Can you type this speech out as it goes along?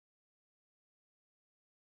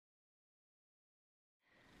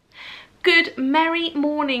Good merry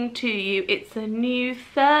morning to you. It's a new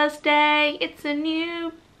Thursday. It's a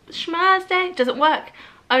new Schmersday. Doesn't work.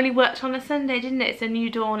 Only worked on a Sunday, didn't it? It's a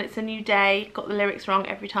new dawn, it's a new day. Got the lyrics wrong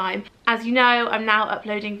every time. As you know, I'm now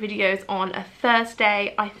uploading videos on a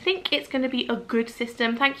Thursday. I think it's going to be a good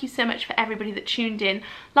system. Thank you so much for everybody that tuned in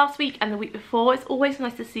last week and the week before. It's always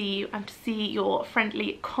nice to see you and to see your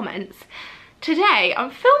friendly comments. Today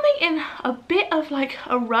I'm filming in a bit of like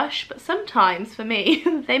a rush, but sometimes for me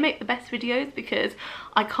they make the best videos because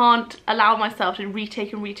I can't allow myself to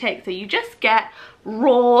retake and retake, so you just get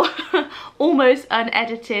raw almost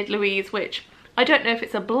unedited Louise, which I don't know if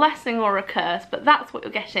it's a blessing or a curse, but that's what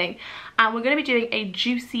you're getting. And we're going to be doing a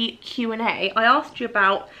juicy Q&A. I asked you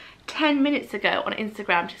about 10 minutes ago on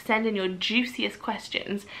Instagram to send in your juiciest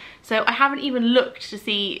questions, so I haven't even looked to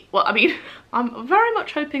see, well, I mean, I'm very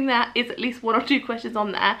much hoping there is at least 1 or 2 questions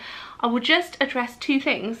on there. I will just address 2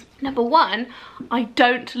 things. Number 1, I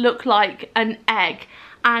don't look like an egg,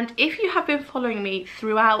 and if you have been following me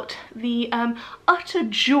throughout the utter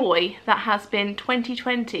joy that has been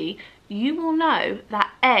 2020, you will know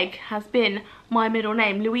that Egg has been my middle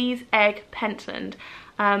name, Louise Egg Pentland.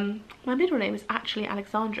 My middle name is actually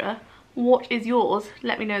Alexandra. What is yours?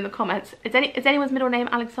 Let me know in the comments. Is anyone's middle name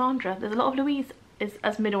Alexandra? There's a lot of Louise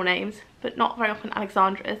as middle names, but not very often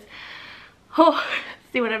Alexandras. Oh,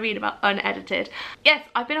 see what I mean about unedited. Yes,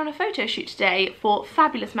 I've been on a photo shoot today for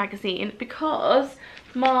Fabulous magazine because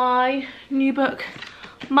my new book,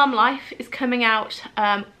 Mum Life, is coming out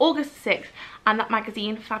August 6th, and that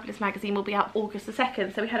magazine, Fabulous magazine, will be out August the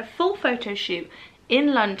 2nd. So we had a full photo shoot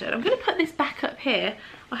in London. I'm going to put this back up here.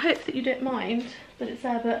 I hope that you don't mind that it's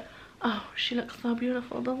there, but oh, she looks so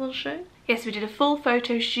beautiful, doesn't she? Yes, we did a full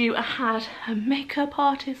photo shoot. I had a makeup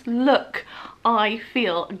artist look. I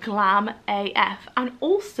feel glam AF. And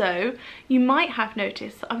also, you might have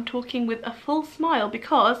noticed that I'm talking with a full smile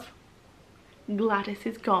because Gladys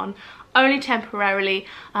is gone. Only temporarily.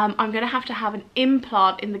 I'm going to have an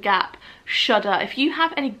implant in the gap. Shudder. If you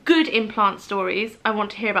have any good implant stories, I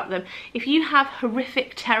want to hear about them. If you have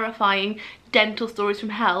horrific, terrifying dental stories from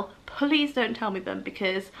hell, please don't tell me them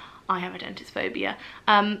because I have a dentist phobia.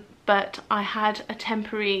 But I had a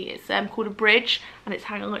temporary, it's called a bridge, and it's,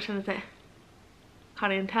 hang on, which one is it?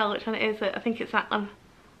 Can't even tell which one it is. I think it's that one.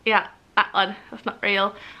 Yeah, that one. That's not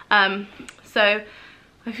real. So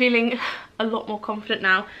I'm feeling a lot more confident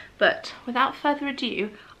now, but without further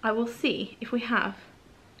ado, I will see if we have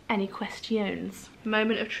any questions.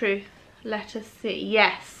 Moment of truth. Let us see.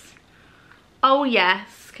 Yes. Oh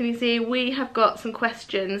yes. Can you see? We have got some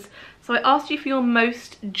questions. So I asked you for your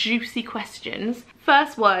most juicy questions.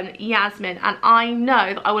 First one, Yasmin, and I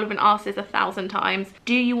know that I will have been asked this 1,000 times.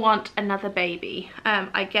 Do you want another baby?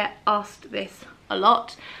 I get asked this a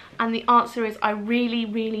lot, and the answer is I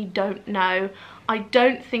really don't know. I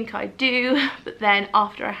don't think I do, but then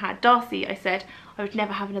after I had Darcy, I said I would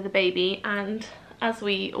never have another baby, and as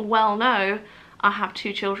we well know, I have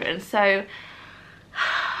 2 children. So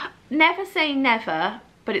never say never,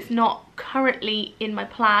 but it's not currently in my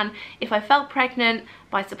plan. If I felt pregnant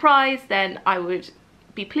by surprise, then I would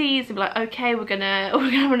be pleased and be like, okay, we're gonna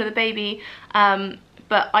have another baby.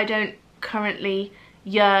 But I don't currently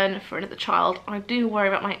yearn for another child. I do worry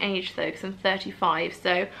about my age though, because I'm 35,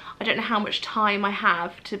 so I don't know how much time I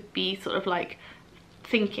have to be sort of like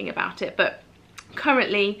thinking about it, but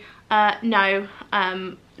currently no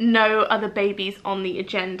other babies on the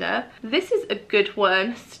agenda. This is a good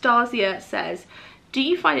one. Stasia says, do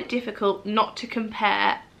you find it difficult not to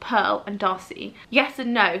compare Pearl and Darcy? Yes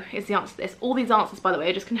and no is the answer to this. All these answers, by the way,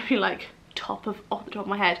 are just going to be like off the top of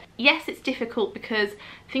my head. Yes, it's difficult because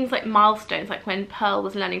things like milestones, like when Pearl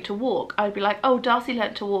was learning to walk, I would be like, oh, Darcy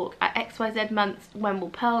learnt to walk at XYZ months, when will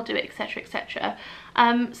Pearl do it, etc, etc.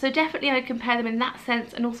 So definitely I compare them in that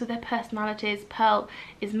sense, and also their personalities. Pearl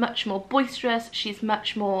is much more boisterous, she's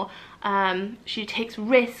much more she takes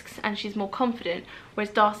risks and she's more confident, whereas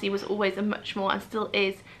Darcy was always a much more, and still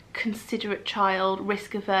is, considerate child,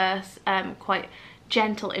 risk averse, quite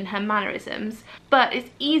gentle in her mannerisms. But it's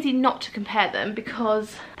easy not to compare them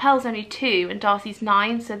because Pearl's only 2 and Darcy's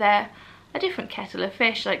 9, so they're a different kettle of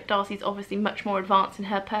fish. Like, Darcy's obviously much more advanced in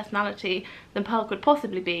her personality than Pearl could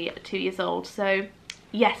possibly be at 2 years old. So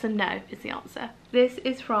yes and no is the answer. This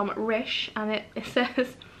is from Rish, and it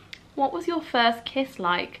says, what was your first kiss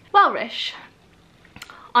like? Well, Rish,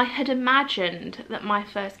 I had imagined that my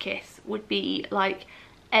first kiss would be like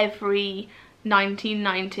every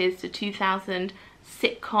 1990s to 2000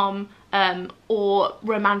 sitcom or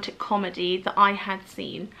romantic comedy that I had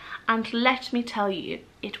seen, and let me tell you,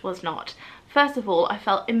 it was not. First of all, I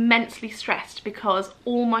felt immensely stressed because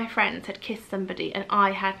all my friends had kissed somebody and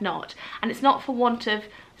I had not. And it's not for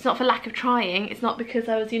lack of trying. It's not because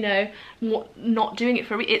I was, you know, not doing it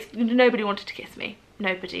for it's nobody wanted to kiss me.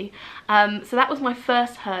 Nobody. So that was my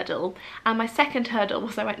first hurdle. And my second hurdle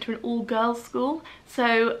was I went to an all-girls school.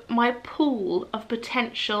 So my pool of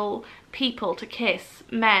potential people to kiss,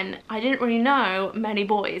 men, I didn't really know many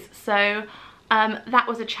boys. So that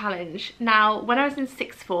was a challenge. Now, when I was in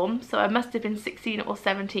sixth form, so I must have been 16 or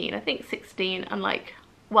 17, I think 16, and like,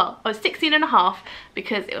 well, I was 16 and a half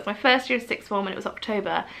because it was my first year of sixth form and it was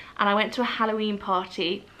October, and I went to a Halloween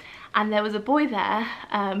party and there was a boy there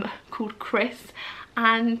called Chris,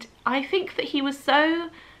 and I think that he was so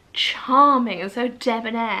charming and so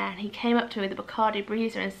debonair, and he came up to me with a Bacardi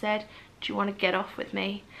Breezer and said, "Do you want to get off with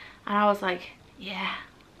me?" And I was like, yeah,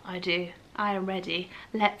 I do. I am ready.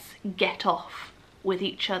 Let's get off with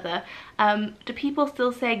each other. Do people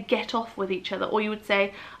still say get off with each other? Or you would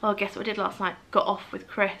say, oh, guess what I did last night? Got off with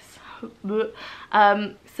Chris. So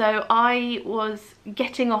I was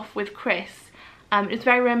getting off with Chris. It was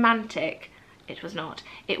very romantic. It was not.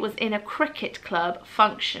 It was in a cricket club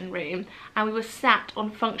function room, and we were sat on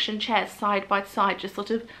function chairs side by side, just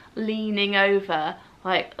sort of leaning over,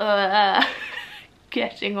 like,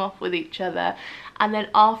 getting off with each other. And then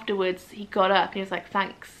afterwards he got up and he was like,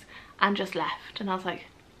 thanks, and just left. And I was like,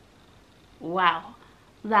 wow,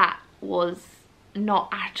 that was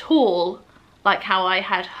not at all like how I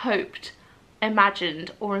had hoped,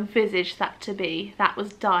 imagined or envisaged that to be. That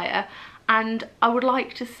was dire. And I would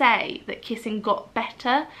like to say that kissing got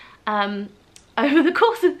better over the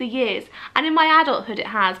course of the years, and in my adulthood it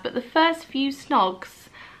has, but the first few snogs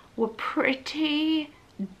were pretty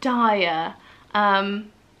dire.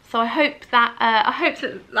 So I hope that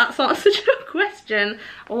that's answered your question.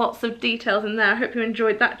 Lots of details in there. I hope you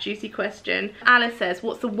enjoyed that juicy question. Alice says,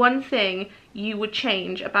 what's the one thing you would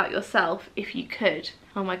change about yourself if you could?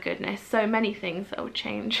 Oh my goodness, so many things I would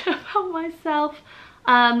change about myself.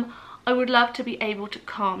 I would love to be able to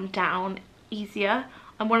calm down easier.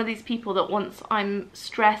 I'm one of these people that once I'm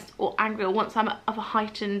stressed or angry, or once I'm of a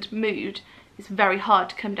heightened mood, it's very hard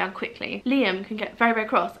to come down quickly. Liam can get very, very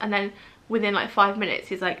cross, and then within like 5 minutes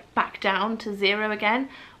he's like back down to 0 again,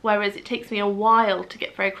 whereas it takes me a while to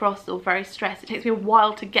get very cross or very stressed. It takes me a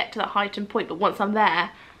while to get to that heightened point, but once I'm there,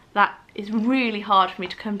 that is really hard for me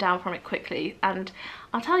to come down from it quickly. And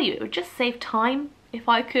I'll tell you, it would just save time if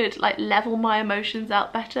I could like level my emotions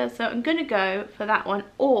out better. So I'm gonna go for that one.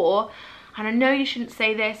 Or, and I know you shouldn't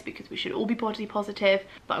say this because we should all be body positive,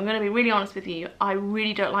 but I'm gonna be really honest with you, I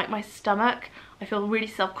really don't like my stomach. I feel really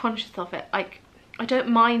self-conscious of it. Like, I don't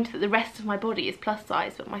mind that the rest of my body is plus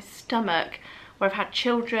size, but my stomach, where I've had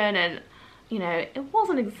children and, you know, it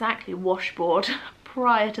wasn't exactly washboard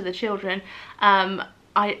prior to the children,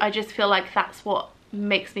 I just feel like that's what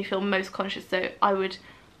makes me feel most conscious. So I would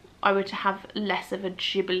have less of a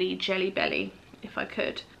jibbly jelly belly if I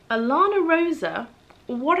could. Alana Rosa,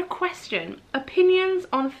 what a question. Opinions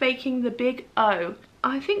on faking the big O.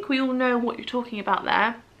 I think we all know what you're talking about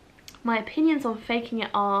there. My opinions on faking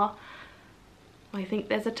it are, I think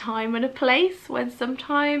there's a time and a place when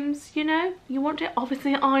sometimes, you know, you want it.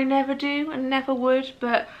 Obviously I never do and never would,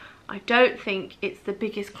 but I don't think it's the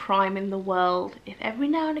biggest crime in the world if every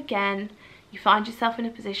now and again you find yourself in a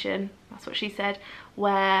position, that's what she said,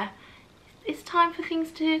 where it's time for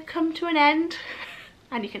things to come to an end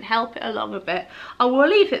and you can help it along a bit. I will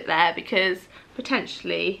leave it there because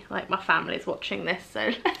potentially like my family is watching this,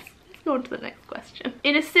 so let's go on to the next question.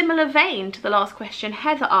 In a similar vein to the last question,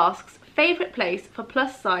 Heather asks, favourite place for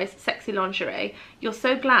plus size sexy lingerie? You're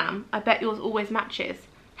so glam, I bet yours always matches.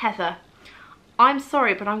 Heather, I'm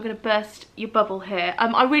sorry, but I'm going to burst your bubble here.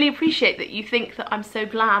 I really appreciate that you think that I'm so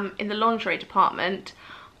glam in the lingerie department.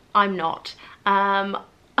 I'm not.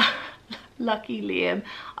 Lucky Liam.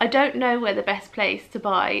 I don't know where the best place to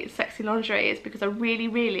buy sexy lingerie is because I really,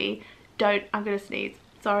 really don't. I'm going to sneeze.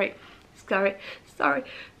 Sorry.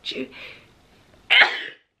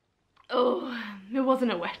 Oh, it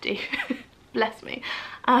wasn't a wetty. Bless me.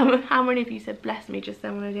 How many of you said bless me just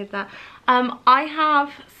then when I did that? I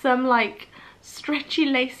have some like stretchy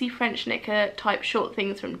lacy French knicker type short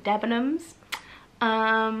things from Debenhams,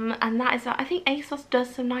 and that is, I think ASOS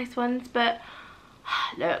does some nice ones, but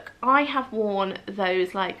look, I have worn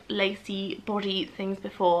those like lacy body things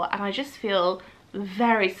before and I just feel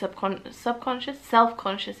very self-conscious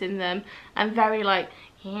in them, and very like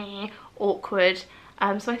awkward.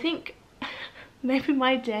 So I think maybe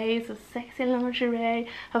my days of sexy lingerie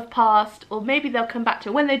have passed, or maybe they'll come back to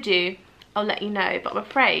it. When they do, I'll let you know, but I'm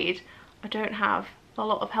afraid I don't have a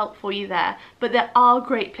lot of help for you there. But there are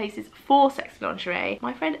great places for sexy lingerie.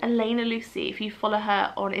 My friend Elena Lucy, if you follow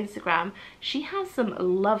her on Instagram, she has some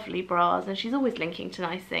lovely bras and she's always linking to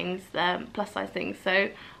nice things, plus size things, so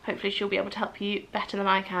hopefully she'll be able to help you better than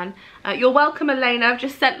I can. You're welcome, Elena. I've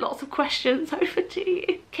just sent lots of questions over to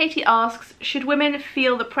you. Katie asks, should women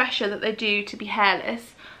feel the pressure that they do to be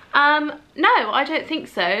hairless? No, I don't think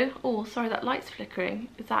so. Oh, sorry, that light's flickering.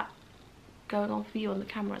 Is that going on for you on the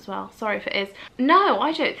camera as well? Sorry if it is. No,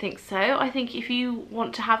 I don't think so. I think if you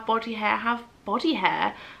want to have body hair, have body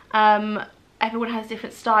hair. Everyone has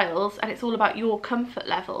different styles and it's all about your comfort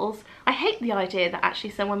levels. I hate the idea that actually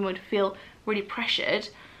some women would feel really pressured,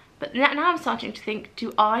 but now I'm starting to think,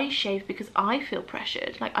 do I shave because I feel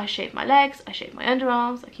pressured? Like, I shave my legs, I shave my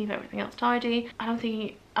underarms, I keep everything else tidy. And I'm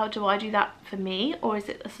thinking, oh, do I do that for me, or is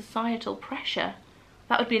it a societal pressure?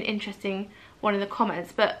 That would be an interesting one in the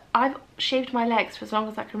comments. But I've shaved my legs for as long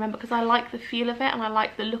as I can remember because I like the feel of it and I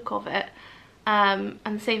like the look of it. And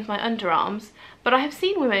the same with my underarms. But I have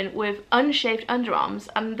seen women with unshaved underarms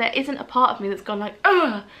and there isn't a part of me that's gone like,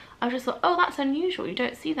 ugh. I've just thought, oh, that's unusual. You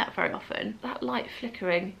don't see that very often. That light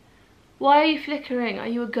flickering. Why are you flickering? Are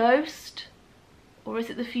you a ghost? Or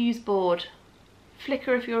is it the fuse board?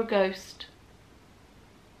 Flicker if you're a ghost.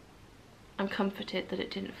 I'm comforted that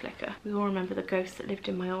it didn't flicker. We all remember the ghost that lived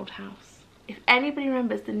in my old house. If anybody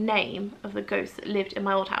remembers the name of the ghost that lived in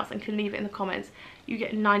my old house and can leave it in the comments, you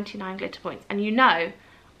get 99 glitter points. And you know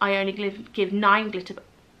I only give 9 glitter.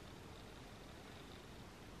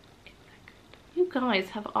 You guys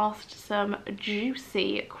have asked some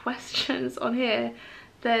juicy questions on here.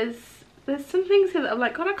 There's some things here that I'm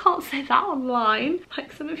like, God, I can't say that online.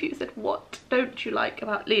 Like, some of you said, what don't you like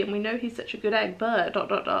about Liam? We know he's such a good egg, but ...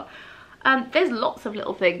 There's lots of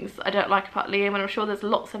little things I don't like about Liam, and I'm sure there's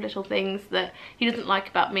lots of little things that he doesn't like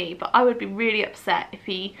about me, but I would be really upset if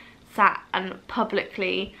he sat and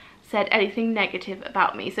publicly said anything negative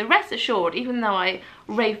about me. So rest assured, even though I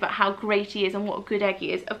rave about how great he is and what a good egg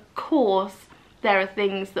he is, of course there are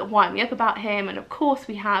things that wind me up about him, and of course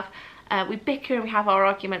we bicker and we have our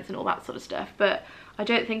arguments and all that sort of stuff, but I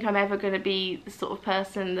don't think I'm ever going to be the sort of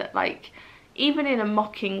person that, like, even in a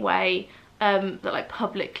mocking way, that like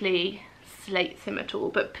publicly slates him at all.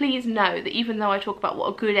 But please know that even though I talk about what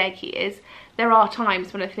a good egg he is, there are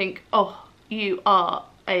times when I think, oh, you are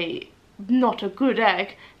not a good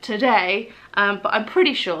egg today, but I'm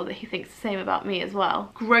pretty sure that he thinks the same about me as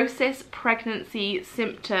well. Grossest pregnancy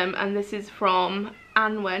symptom, and this is from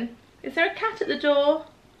Anwen. Is there a cat at the door?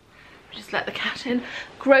 Just let the cat in.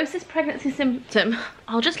 Grossest pregnancy symptom.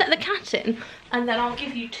 I'll just let the cat in and then I'll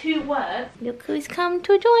give you 2 words. Look who's come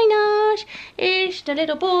to join us. It's the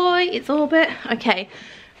little boy. It's Orbit. Okay.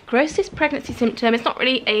 Grossest pregnancy symptom. It's not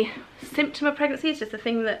really a symptom of pregnancy. It's just a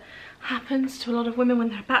thing that happens to a lot of women when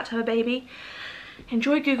they're about to have a baby.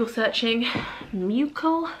 Enjoy Google searching.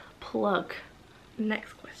 Mucal plug.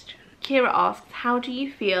 Next question. Kira asks, how do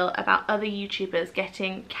you feel about other YouTubers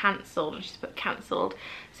getting cancelled? And she's put cancelled.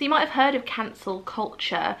 So you might have heard of cancel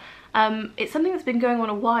culture. It's something that's been going on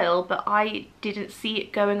a while, but I didn't see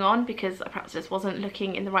it going on because I perhaps just wasn't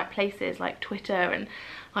looking in the right places, like Twitter and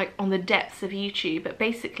like on the depths of YouTube. But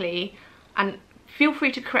basically, and feel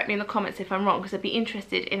free to correct me in the comments if I'm wrong because I'd be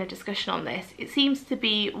interested in a discussion on this. It seems to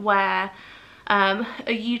be where a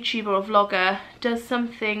YouTuber or vlogger does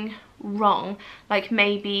something wrong, like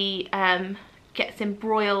maybe gets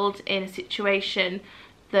embroiled in a situation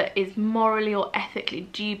that is morally or ethically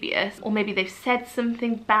dubious, or maybe they've said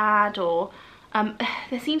something bad, or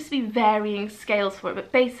there seems to be varying scales for it,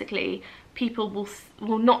 but basically people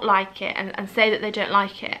will not like it and say that they don't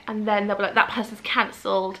like it, and then they'll be like, that person's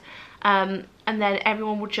cancelled, and then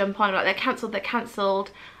everyone will jump on and be like, they're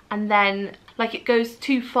cancelled, and then like it goes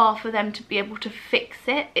too far for them to be able to fix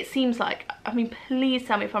it. It seems like, I mean, please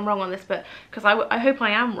tell me if I'm wrong on this, but because I hope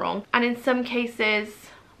I am wrong. And in some cases,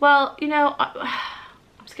 well, you know,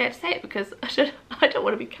 I'm scared to say it because I don't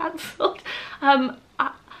want to be cancelled. I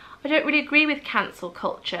don't really agree with cancel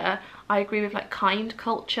culture. I agree with like kind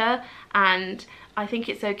culture, and I think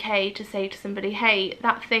it's okay to say to somebody, hey,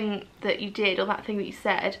 that thing that you did or that thing that you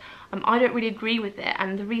said, I don't really agree with it,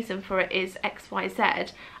 and the reason for it is X, Y,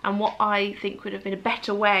 Z, and what I think would have been a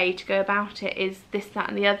better way to go about it is this, that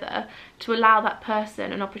and the other, to allow that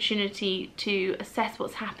person an opportunity to assess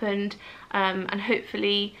what's happened, and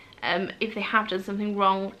hopefully if they have done something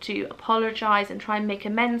wrong, to apologise and try and make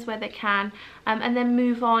amends where they can, and then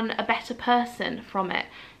move on a better person from it.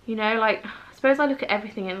 You know, like, I suppose I look at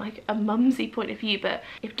everything in like a mumsy point of view, but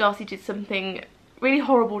if Darcy did something really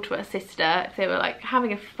horrible to her sister, if they were like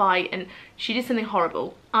having a fight and she did something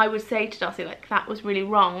horrible, I would say to Darcy, like, that was really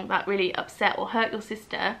wrong, that really upset or hurt your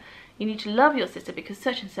sister, you need to love your sister because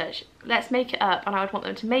such and such, let's make it up. And I would want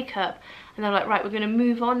them to make up, and they're like, right, we're going to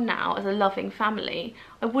move on now as a loving family.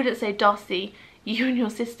 I wouldn't say, Darcy, you and your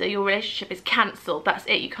sister, your relationship is cancelled, that's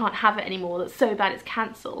it, you can't have it anymore, that's so bad it's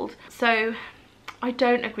cancelled. So I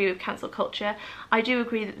don't agree with cancel culture. I do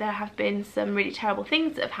agree that there have been some really terrible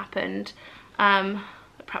things that have happened.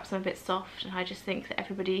 Perhaps I'm a bit soft, and I just think that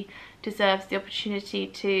everybody deserves the opportunity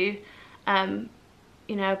to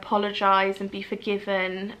you know, apologise and be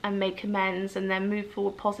forgiven and make amends and then move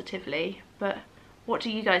forward positively. But what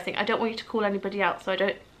do you guys think? I don't want you to call anybody out, so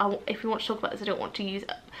if we want to talk about this, I don't want to use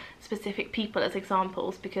specific people as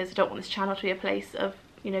examples because I don't want this channel to be a place of,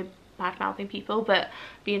 you know, bad-mouthing people, but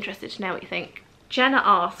be interested to know what you think. Jenna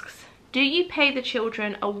asks, do you pay the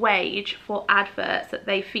children a wage for adverts that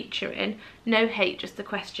they feature in? No hate, just a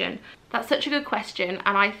question. That's such a good question,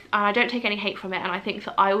 and I don't take any hate from it, and I think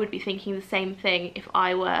that I would be thinking the same thing if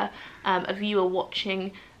I were a viewer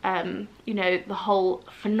watching you know, the whole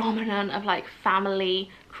phenomenon of like family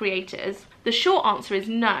creators. The short answer is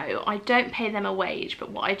no, I don't pay them a wage, but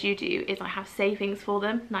what I do is I have savings for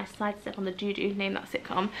them. Nice sidestep on the doo-doo, name that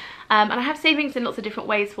sitcom. And I have savings in lots of different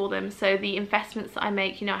ways for them. So the investments that I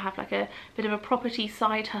make, you know, I have like a bit of a property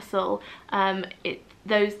side hustle.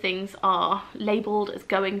 Those things are labelled as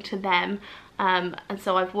going to them. And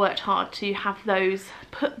so I've worked hard to have those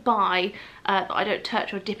put by that I don't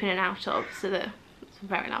touch or dip in and out of, so that, it's a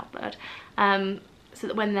very loud bird, so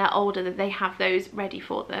that when they're older that they have those ready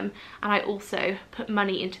for them. And I also put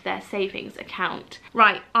money into their savings account.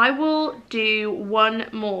 Right, I will do one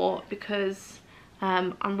more because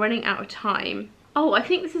I'm running out of time. Oh, I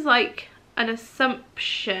think this is like an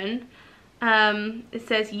assumption. It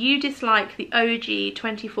says you dislike the OG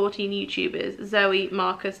 2014 YouTubers, Zoe,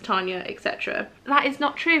 Marcus, Tanya, etc. That is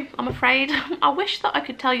not true, I'm afraid. I wish that I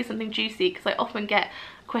could tell you something juicy, because I often get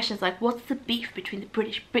questions like, what's the beef between the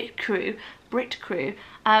British Brit crew?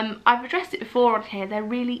 I've addressed it before on here. There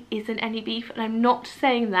really isn't any beef, and I'm not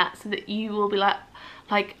saying that so that you will be like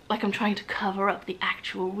I'm trying to cover up the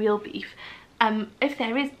actual real beef. If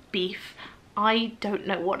there is beef, I don't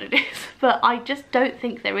know what it is, but I just don't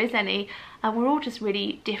think there is any. And we're all just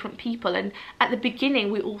really different people, and at the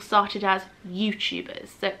beginning we all started as YouTubers,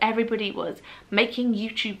 so everybody was making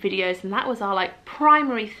YouTube videos, and that was our like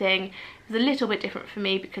primary thing. It was a little bit different for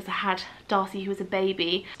me because I had Darcy, who was a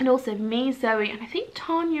baby, and also me, Zoe, and I think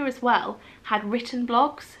Tanya as well had written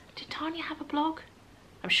blogs. Did Tanya have a blog?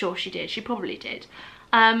 I'm sure she did, she probably did.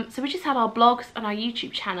 So we just had our blogs and our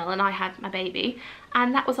YouTube channel, and I had my baby,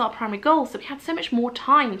 and that was our primary goal. So we had so much more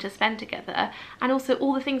time to spend together, and also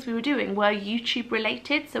all the things we were doing were YouTube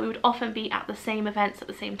related, so we would often be at the same events at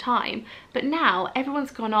the same time. But now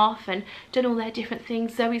everyone's gone off and done all their different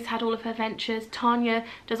things. Zoe's had all of her ventures, Tanya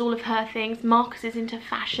does all of her things, Marcus is into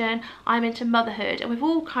fashion, I'm into motherhood, and we've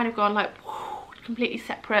all kind of gone like completely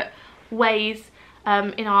separate ways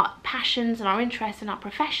in our passions and our interests and our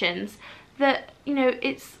professions. That, you know,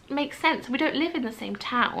 it makes sense. We don't live in the same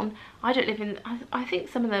town. I don't live in, I think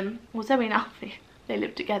some of them, well, Zoe and Alfie, they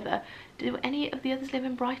live together. Do any of the others live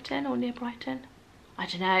in Brighton or near Brighton? I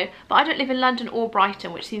don't know, but I don't live in London or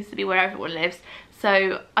Brighton, which seems to be where everyone lives,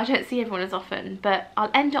 so I don't see everyone as often. But I'll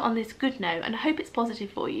end it on this good note, and I hope it's positive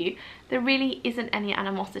for you. There really isn't any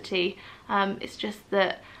animosity. It's just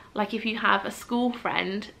that, like, if you have a school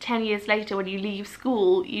friend 10 years later when you leave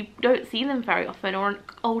school, you don't see them very often, or an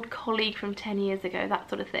old colleague from 10 years ago, that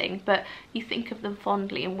sort of thing, but you think of them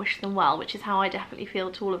fondly and wish them well, which is how I definitely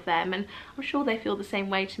feel to all of them, and I'm sure they feel the same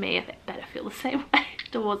way to me. I think they better feel the same way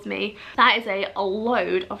towards me. That is a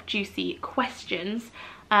load of juicy questions.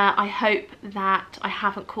 I hope that I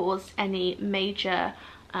haven't caused any major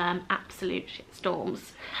absolute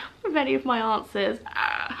shitstorms with any of my answers.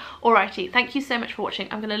 Alrighty, thank you so much for watching.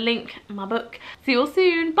 I'm going to link my book. See you all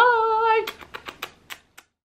soon. Bye!